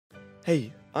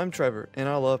Hey, I'm Trevor, and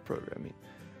I love programming.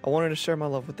 I wanted to share my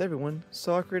love with everyone,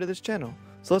 so I created this channel.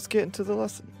 So let's get into the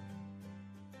lesson.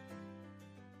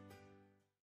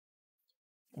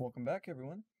 Welcome back,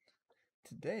 everyone.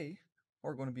 Today,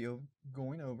 we're going to be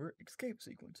going over escape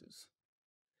sequences.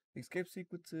 Escape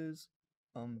sequences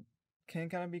can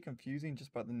kind of be confusing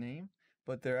just by the name,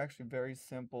 but they're actually very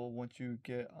simple once you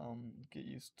get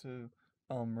used to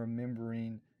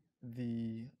remembering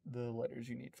the letters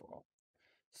you need for them.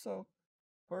 So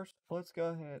first, let's go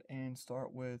ahead and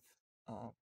start with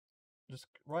just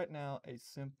right now a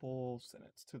simple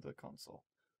sentence to the console.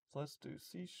 So let's do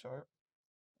C sharp.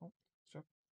 Oh, sharp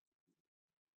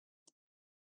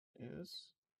is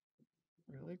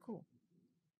really cool.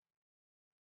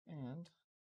 And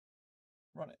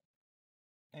run it.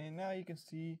 And now you can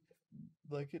see,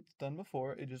 like it's done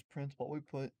before, it just prints what we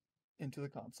put into the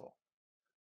console.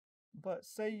 But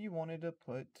say you wanted to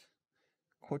put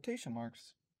quotation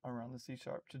marks around the C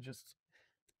sharp to just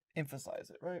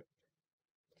emphasize it, right?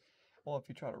 Well, if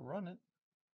you try to run it,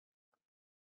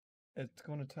 it's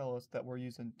going to tell us that we're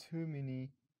using too many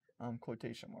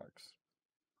quotation marks.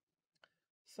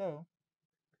 So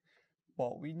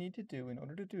what we need to do in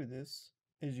order to do this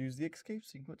is use the escape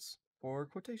sequence for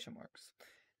quotation marks.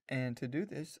 And to do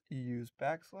this, you use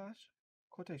backslash,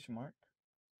 quotation mark,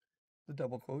 the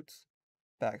double quotes,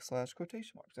 backslash,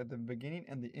 quotation marks at the beginning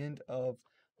and the end of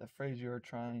the phrase you're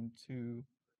trying to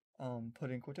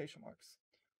put in quotation marks.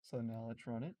 So now let's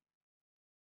run it,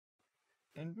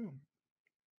 and boom.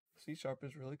 C sharp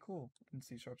is really cool, and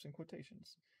C sharp's in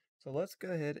quotations. So let's go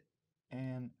ahead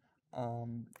and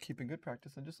keep in good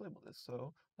practice and just label this.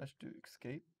 So let's do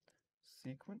escape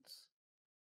sequence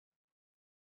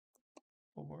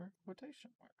for quotation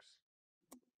marks.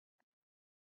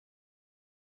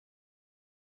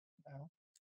 Now,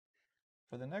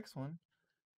 for the next one,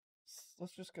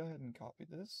 let's just go ahead and copy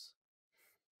this.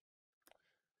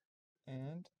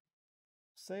 And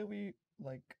say we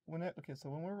so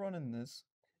when we're running this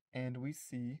and we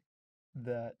see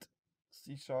that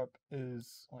C sharp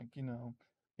is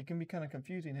it can be kind of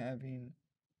confusing having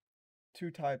two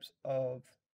types of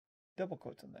double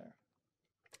quotes in there.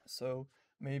 So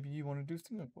maybe you want to do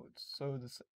single quotes. So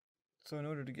in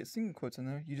order to get single quotes in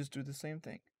there, you just do the same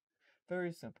thing.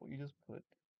 Very simple. You just put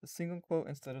the single quote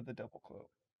instead of the double quote.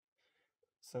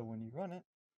 So when you run it,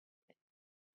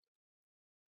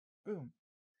 boom,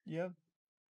 you have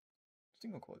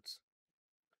single quotes.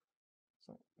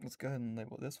 So let's go ahead and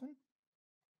label this one.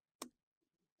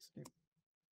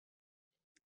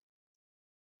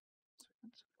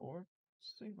 For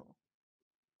single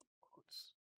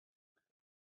quotes.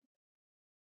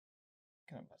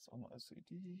 Kind of mess on the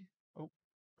SCD. Oh.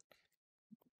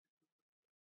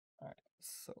 Alright,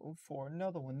 so for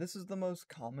another one, this is the most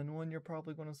common one you're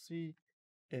probably going to see.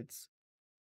 Let's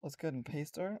go ahead and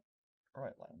paste our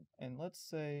right line. And let's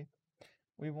say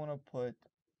we want to put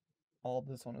all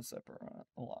this on a separate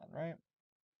line, right?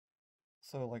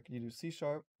 So like you do C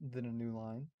sharp, then a new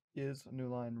line. Is a new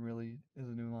line really is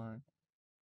a new line?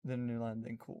 Then a new line,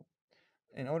 then cool.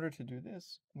 In order to do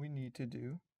this, we need to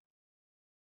do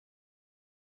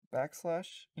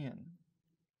backslash n.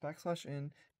 Backslash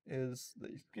n is the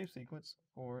escape sequence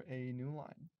for a new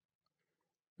line.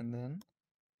 And then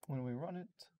when we run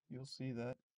it, you'll see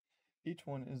that each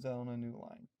one is on a new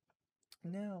line.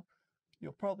 Now,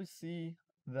 you'll probably see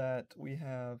that we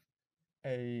have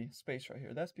a space right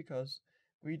here. That's because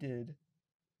we did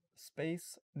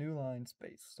space, new line,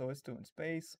 space. So it's doing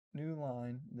space, new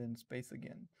line, then space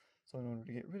again. So in order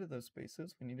to get rid of those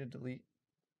spaces, we need to delete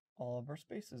all of our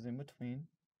spaces in between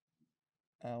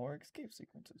our escape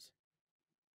sequences.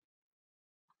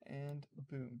 And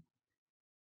boom.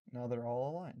 Now they're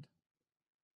all aligned.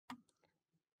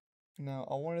 Now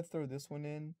I want to throw this one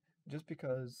in just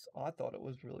because I thought it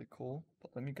was really cool,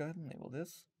 but let me go ahead and label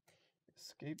this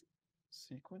escape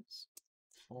sequence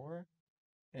for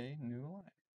a new line.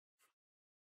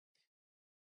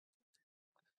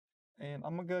 And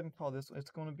I'm gonna go ahead and call this, it's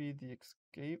gonna be the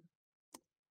escape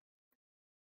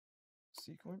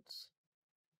sequence.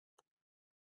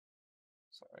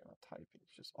 Sorry, I'm typing,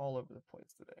 it's just all over the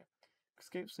place today.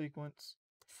 Escape sequence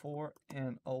for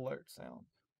an alert sound.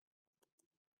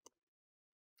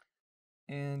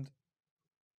 And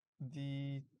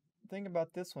the thing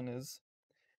about this one is,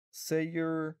 say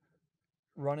you're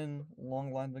running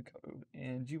long lines of code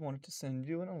and you want it to send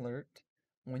you an alert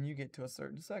when you get to a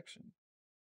certain section.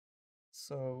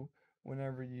 So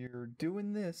whenever you're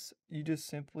doing this, you just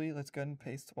simply, let's go ahead and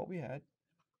paste what we had.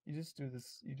 You just do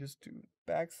this, you just do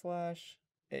backslash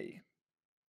A.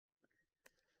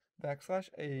 Backslash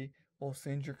A will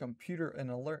send your computer an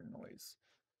alert noise.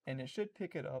 and it should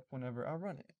pick it up whenever I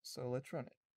run it. So let's run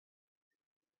it.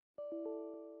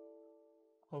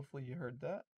 Hopefully you heard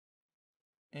that.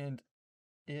 And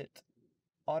it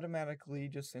automatically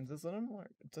just sends us an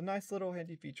alert. It's a nice little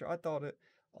handy feature. I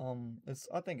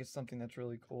think it's something that's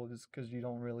really cool just because you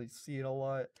don't really see it a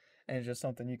lot, and it's just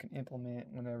something you can implement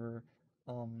whenever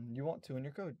you want to in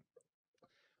your code.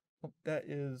 Well, that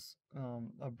is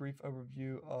a brief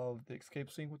overview of the escape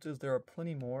sequences. There are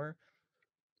plenty more.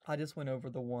 I just went over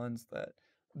the ones that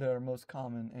are most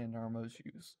common and are most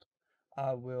used.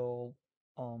 I will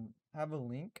have a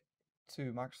link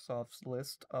to Microsoft's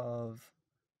list of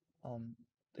um,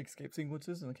 escape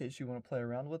sequences in case you want to play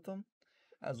around with them,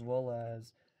 as well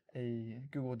as a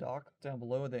Google Doc down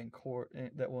below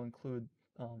that will include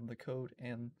the code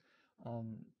and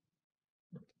um,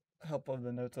 help of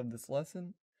the notes of this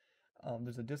lesson.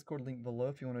 There's a Discord link below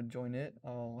if you want to join it.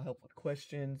 I'll help with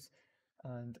questions,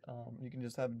 and you can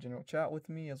just have a general chat with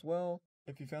me as well.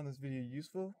 If you found this video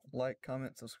useful, like,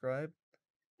 comment, subscribe,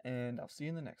 and I'll see you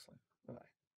in the next one.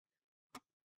 Bye-bye.